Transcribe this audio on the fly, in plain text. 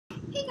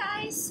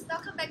guys,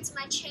 welcome back to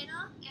my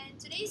channel, and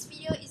today's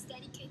video is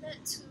dedicated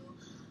to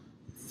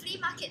flea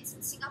markets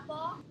in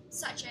Singapore,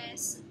 such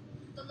as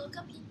the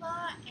local people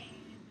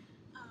and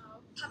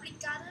public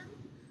garden.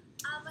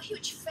 I'm a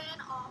huge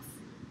fan of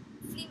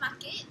flea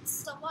markets,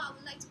 so I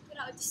would like to put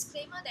out a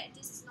disclaimer that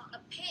this is not a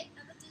paid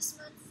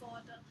advertisement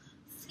for the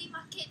flea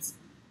markets.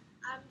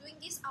 I'm doing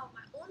this out of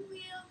my own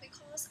will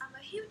because I'm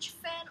a huge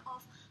fan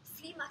of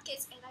flea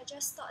markets, and I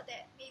just thought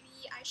that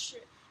maybe I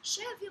should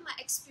share with you my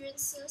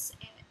experiences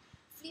at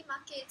flea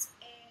markets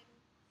and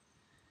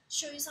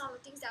show you some of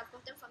the things that I've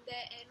gotten from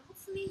there, and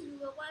hopefully you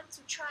will want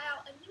to try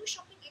out a new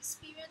shopping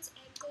experience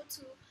and go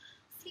to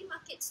flea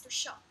markets to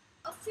shop.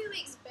 A few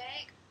weeks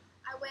back,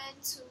 I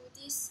went to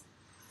this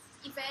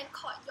event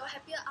called Your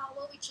Happier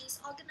Hour, which is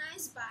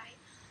organized by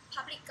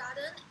Public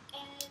Garden,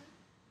 and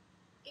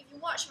if you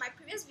watched my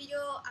previous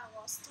video, I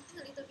was talking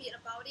a little bit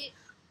about it.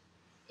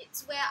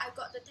 It's where I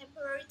got the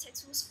temporary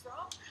tattoos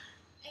from,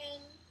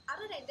 and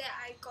other than that,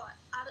 I got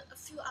a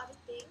few other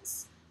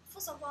things.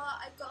 First of all,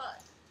 I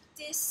got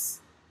this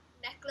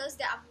necklace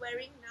that I'm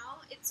wearing now.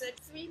 It's a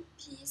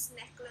 3-piece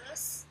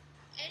necklace,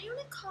 and it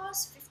only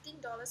cost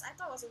 $15. I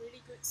thought it was a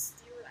really good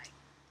steal. Like,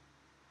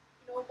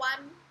 you know,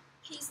 one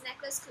piece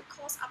necklace could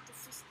cost up to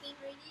 15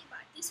 already,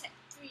 but this had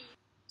 3.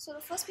 So the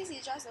first piece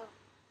is just a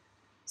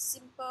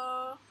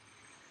simple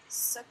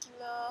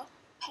circular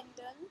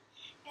pendant,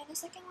 and the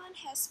second one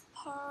has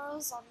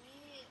pearls on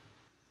it,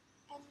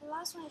 and the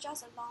last one is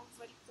just a long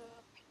vertical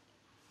pendant.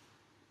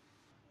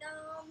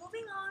 Now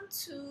moving on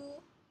to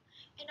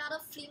another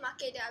flea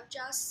market that I've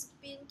just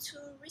been to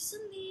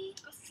recently,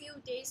 a few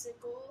days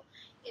ago.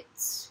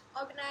 It's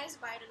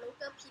organized by the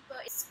local people.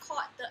 It's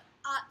called the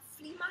Art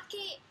Flea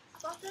Market.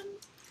 I've gotten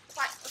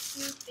quite a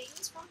few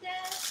things from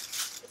there,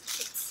 as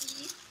you can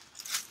see.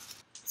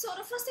 So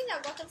the first thing that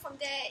I've gotten from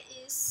there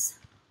is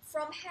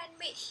from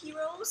Handmade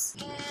Heroes,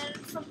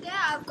 and from there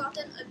I've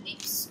gotten a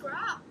lip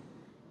scrub.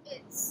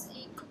 It's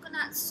a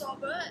coconut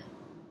sorbet,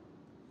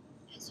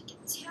 as you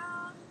can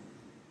tell.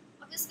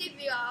 Obviously,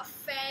 if you are a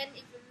fan,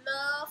 if you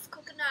love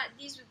coconut,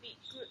 this would be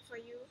good for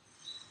you.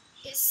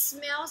 It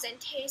smells and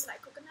tastes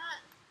like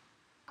coconut.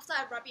 After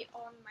I rub it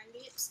on my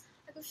lips,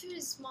 I can feel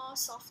it's more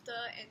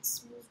softer and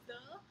smoother.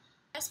 The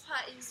best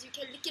part is you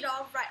can lick it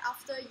off right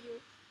after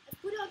you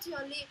put it onto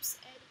your lips,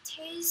 and it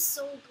tastes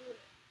so good.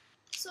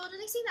 So the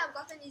next thing that I've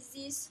gotten is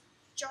this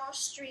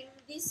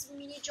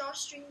mini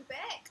drawstring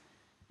bag,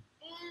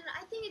 and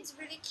I think it's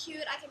really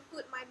cute. I can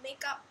put my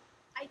makeup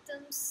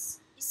items,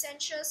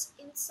 essentials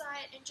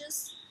inside and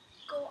just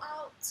go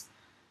out.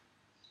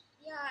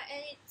 Yeah,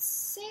 and it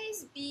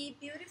says be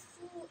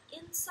beautiful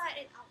inside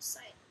and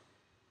outside.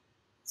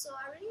 So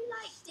I really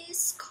like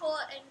this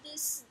coat and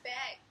this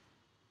bag.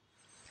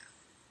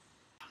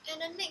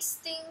 And the next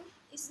thing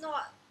is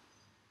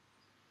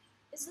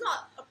it's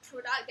not a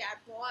product that I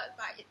bought,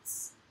 but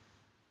it's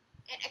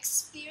an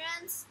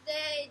experience.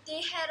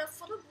 They had a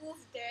photo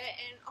booth there,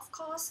 and of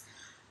course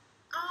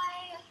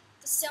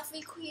the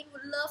selfie queen,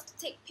 would love to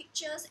take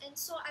pictures, and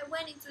so I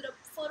went into the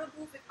photo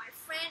booth with my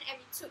friend and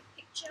we took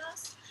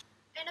pictures,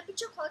 and the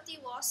picture quality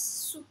was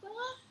super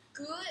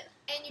good,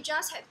 and you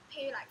just had to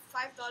pay like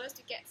 $5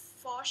 to get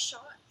 4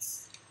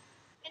 shots.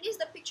 And this is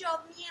the picture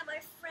of me and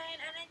my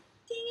friend, and I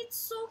think it's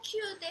so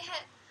cute. They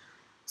had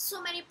so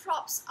many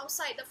props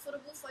outside the photo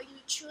booth for you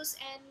to choose,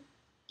 and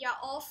they are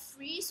all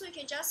free, so you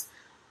can just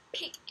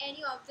pick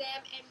any of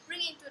them and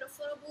bring it to the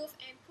photo booth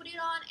and put it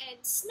on and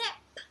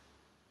snap.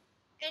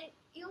 And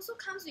it also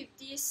comes with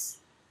this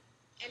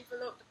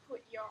envelope to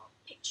put your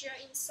picture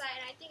inside,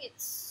 and I think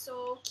it's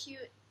so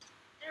cute.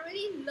 And I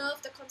really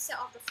love the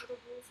concept of the photo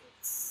booth.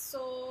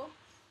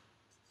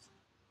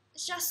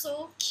 It's just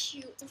so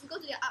cute. If you go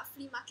to the art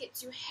flea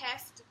markets, you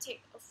have to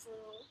take a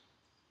photo.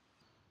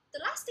 The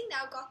last thing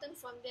that I've gotten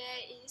from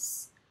there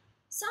is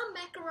some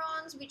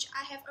macarons, which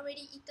I have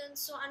already eaten,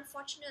 so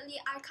unfortunately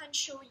I can't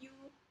show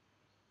you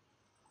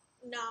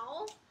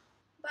now.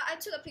 But I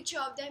took a picture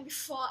of them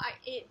before I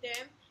ate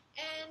them,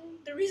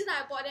 and the reason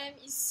I bought them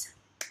is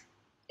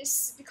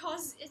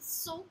because it's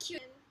so cute.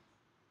 And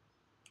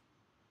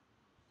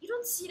you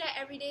don't see that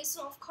every day,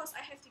 so of course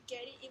I have to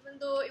get it, even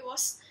though it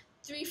was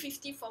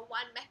 $3.50 for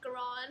one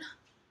macaron,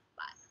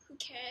 but who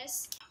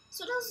cares.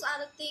 So those are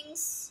the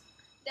things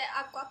that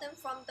I've gotten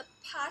from the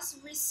past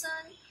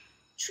recent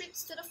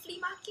trips to the flea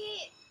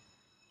market,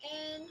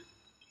 and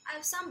I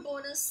have some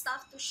bonus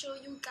stuff to show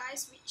you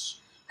guys,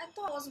 which I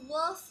thought was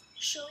worth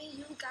showing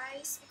you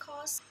guys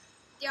because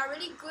they are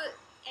really good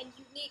and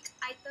unique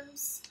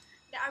items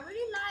that I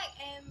really like,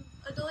 and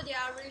although they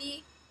are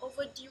really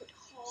overdue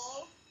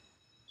haul,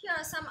 here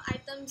are some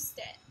items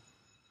that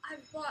I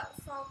bought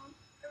from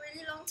a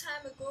really long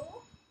time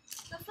ago.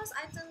 The first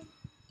item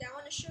that I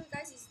want to show you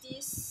guys is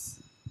this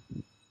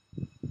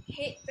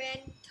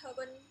headband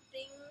turban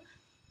thing.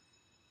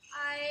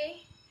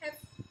 I have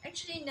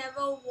actually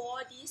never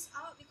wore this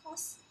out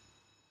because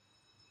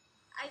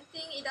I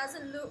think it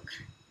doesn't look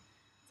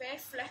very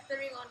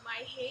flattering on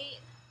my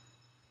head,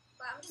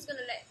 but I'm just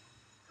gonna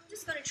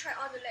try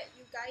on to let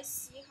you guys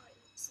see how it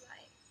looks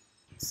like.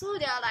 So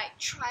there are like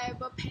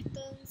tribal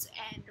patterns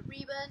and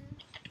ribbon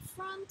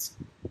front.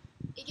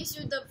 It gives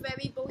you the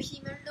very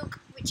bohemian look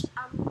which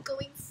I'm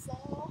going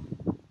for.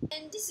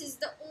 And this is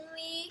the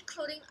only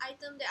clothing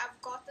item that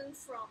I've gotten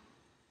from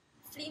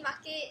flea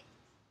market.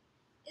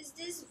 Is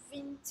this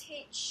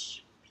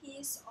vintage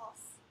piece of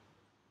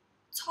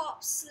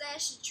top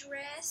slash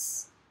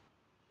dress,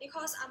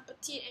 because I'm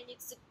petite and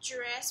it's a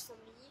dress for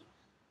me.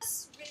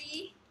 It's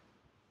really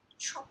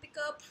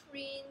tropical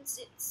prints.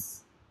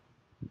 It's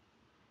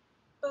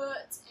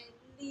birds and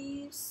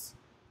leaves,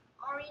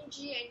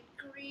 orangey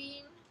and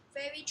green,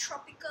 very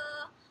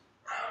tropical.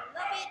 I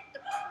love it, the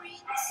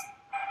prints.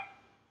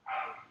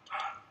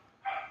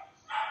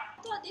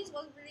 I thought this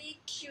was really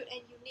cute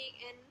and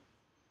unique, and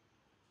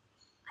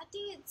I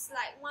think it's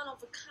like one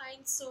of a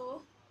kind,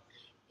 so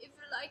if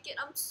you like it,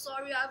 I'm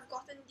sorry I've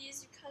gotten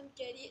this. You can't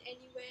get it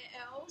anywhere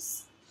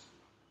else.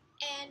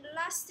 And the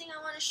last thing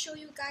I want to show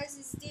you guys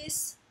is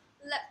this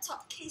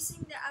laptop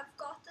casing that I've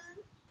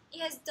gotten.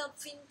 It has the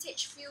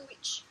vintage feel,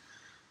 which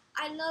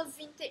I love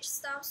vintage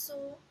stuff,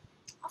 so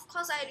of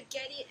course I had to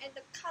get it, and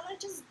the color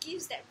just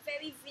gives that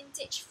very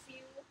vintage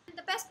feel. And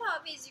the best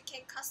part of it is you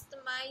can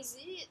customize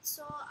it,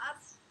 so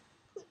I've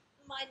put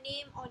my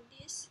name on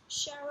this,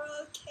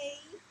 Cheryl K.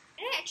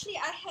 And actually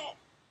I had,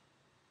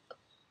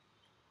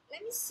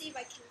 let me see if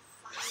I can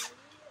find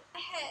it. I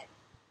had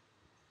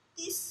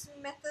this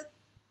metal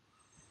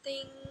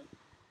thing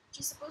which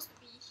is supposed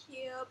to be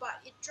here,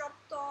 but it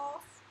dropped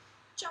off,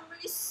 which I'm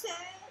really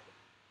sad.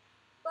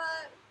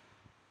 But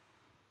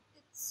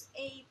it's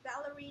a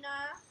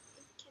ballerina,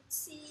 if you can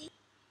see.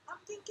 I'm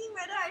thinking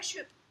whether I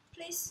should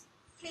place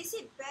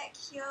it back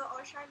here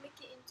or should I make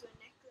it into a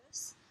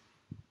necklace.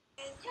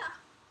 And yeah,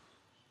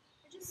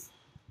 I just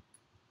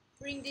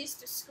bring this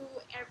to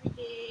school every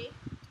day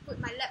to put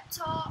my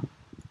laptop.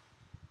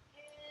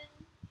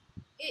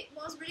 It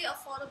was really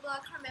affordable. I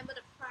can't remember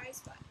the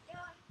price, but yeah.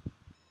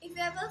 If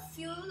you ever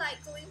feel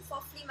like going for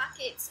flea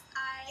markets,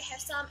 I have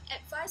some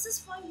advices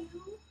for you.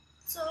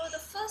 So the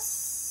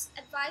first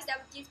advice that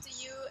I would give to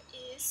you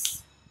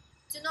is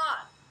do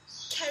not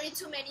carry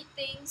too many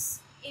things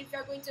if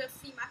you're going to a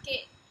flea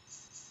market.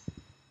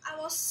 I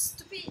was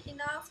stupid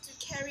enough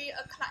to carry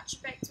a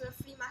clutch bag to a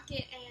flea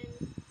market,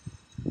 and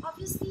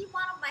obviously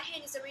one of my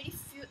hand is already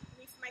filled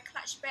with my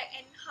clutch bag,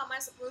 and how am I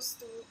supposed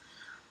to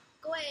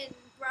go and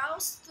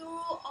browse through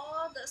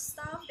all the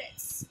stuff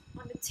that's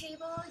on the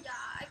table?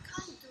 Yeah, I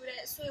can't do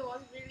that, so it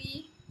was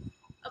really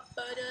a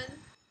burden.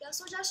 Yeah,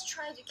 so just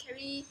try to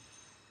carry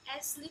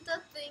as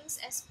little things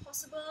as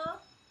possible.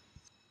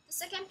 The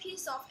second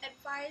piece of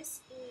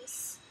advice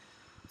is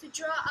to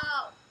draw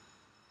out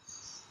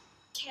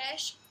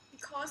cash,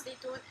 because they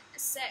don't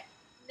accept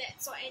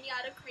nets or any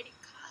other credit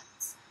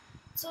cards.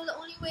 So the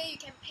only way you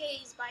can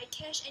pay is by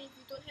cash, and if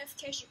you don't have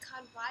cash you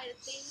can't buy the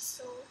things,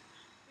 so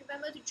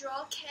remember to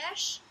draw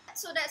cash.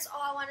 So that's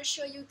all I want to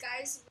show you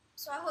guys.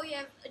 So I hope you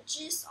have a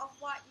gist of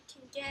what you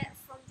can get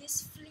from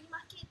these flea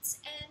markets,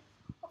 and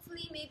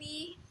hopefully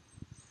maybe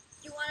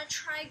you want to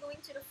try going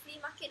to the flea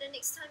market the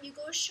next time you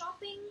go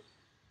shopping,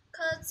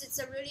 because it's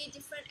a really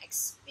different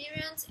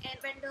experience and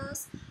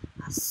vendors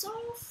are so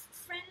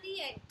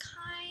friendly and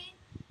kind.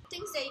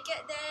 Things that you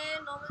get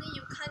there, normally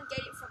you can't get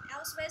it from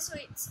elsewhere, so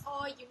it's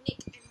all unique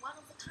and one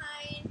of a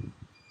kind.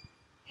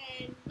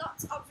 And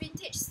lots of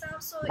vintage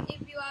stuff, so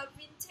if you are a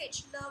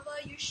vintage lover,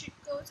 you should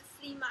go to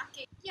flea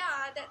market.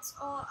 Yeah, that's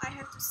all I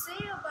have to say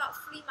about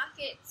flea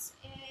markets.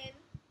 And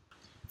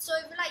so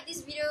if you like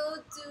this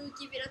video, do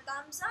give it a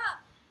thumbs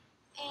up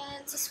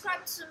and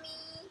subscribe to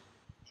me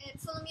and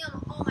follow me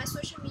on all my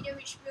social media,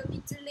 which will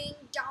be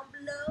linked down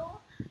below.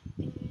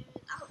 And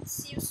I hope to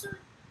see you soon.